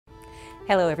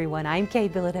Hello everyone, I'm Kay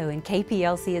Bilodeau and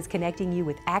KPLC is connecting you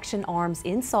with Action Arms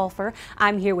in Sulphur.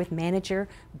 I'm here with manager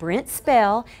Brent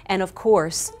Spell and of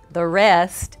course the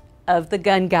rest of the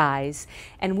gun guys.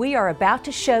 And we are about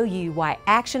to show you why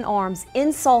Action Arms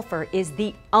in Sulphur is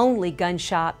the only gun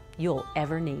shop you'll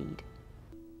ever need.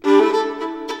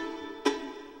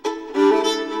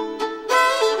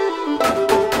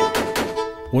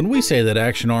 When we say that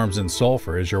Action Arms in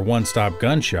Sulphur is your one-stop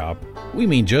gun shop, we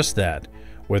mean just that.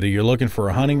 Whether you're looking for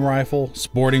a hunting rifle,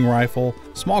 sporting rifle,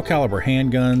 small caliber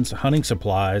handguns, hunting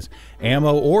supplies,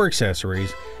 ammo, or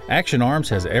accessories, Action Arms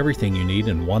has everything you need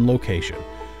in one location.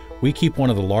 We keep one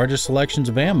of the largest selections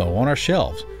of ammo on our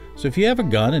shelves, so if you have a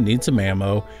gun and need some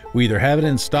ammo, we either have it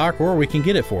in stock or we can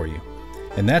get it for you.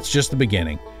 And that's just the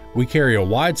beginning. We carry a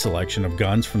wide selection of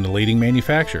guns from the leading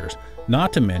manufacturers,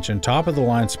 not to mention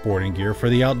top-of-the-line sporting gear for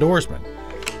the outdoorsman.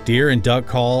 Deer and duck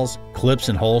calls, clips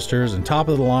and holsters, and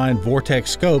top-of-the-line Vortex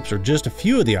scopes are just a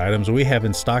few of the items we have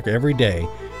in stock every day.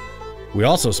 We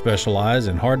also specialize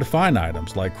in hard-to-find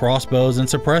items like crossbows and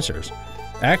suppressors.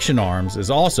 Action Arms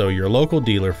is also your local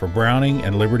dealer for Browning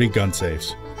and Liberty gun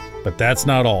safes. But that's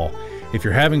not all. If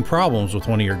you're having problems with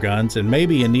one of your guns and may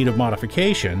be in need of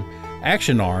modification,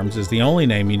 Action Arms is the only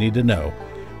name you need to know.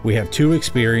 We have 2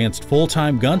 experienced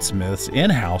full-time gunsmiths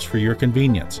in-house for your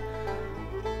convenience.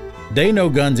 They know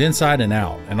guns inside and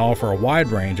out and offer a wide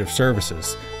range of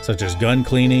services such as gun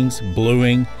cleanings,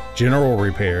 bluing, general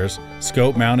repairs,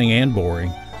 scope mounting and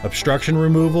boring, obstruction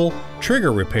removal,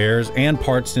 trigger repairs, and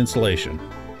parts installation.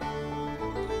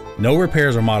 No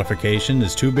repairs or modification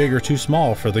is too big or too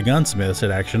small for the gunsmiths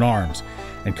at Action Arms,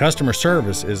 and customer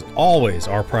service is always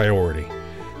our priority.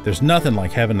 There's nothing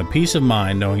like having the peace of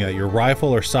mind knowing that your rifle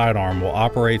or sidearm will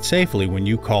operate safely when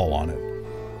you call on it.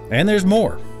 And there's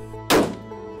more.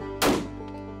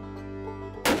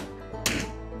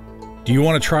 Do you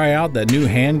want to try out that new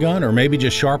handgun or maybe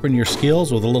just sharpen your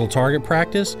skills with a little target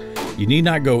practice? You need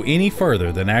not go any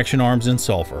further than Action Arms in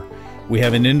Sulphur. We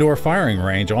have an indoor firing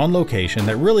range on location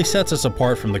that really sets us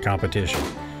apart from the competition.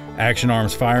 Action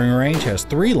Arms firing range has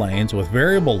 3 lanes with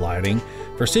variable lighting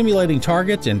for simulating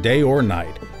targets in day or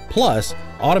night, plus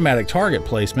automatic target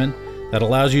placement that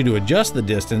allows you to adjust the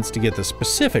distance to get the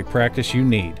specific practice you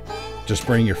need. Just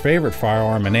bring your favorite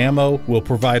firearm and ammo. We'll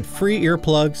provide free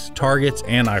earplugs, targets,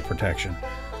 and eye protection.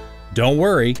 Don't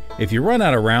worry, if you run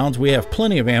out of rounds, we have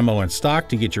plenty of ammo in stock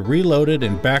to get you reloaded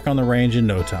and back on the range in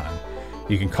no time.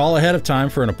 You can call ahead of time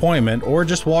for an appointment or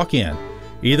just walk in.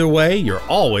 Either way, you're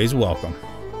always welcome.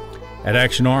 At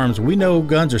Action Arms, we know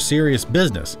guns are serious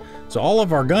business, so all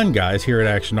of our gun guys here at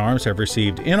Action Arms have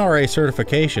received NRA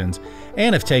certifications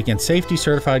and have taken safety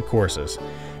certified courses.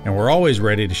 And we're always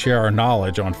ready to share our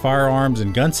knowledge on firearms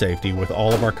and gun safety with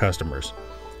all of our customers.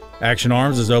 Action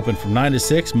Arms is open from 9 to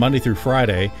 6 Monday through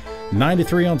Friday, 9 to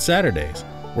 3 on Saturdays.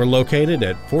 We're located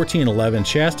at 1411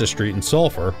 Shasta Street in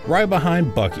Sulphur, right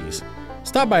behind Buc-ee's.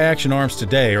 Stop by Action Arms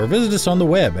today or visit us on the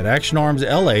web at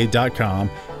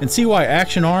actionarmsla.com and see why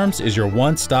Action Arms is your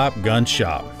one-stop gun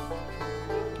shop.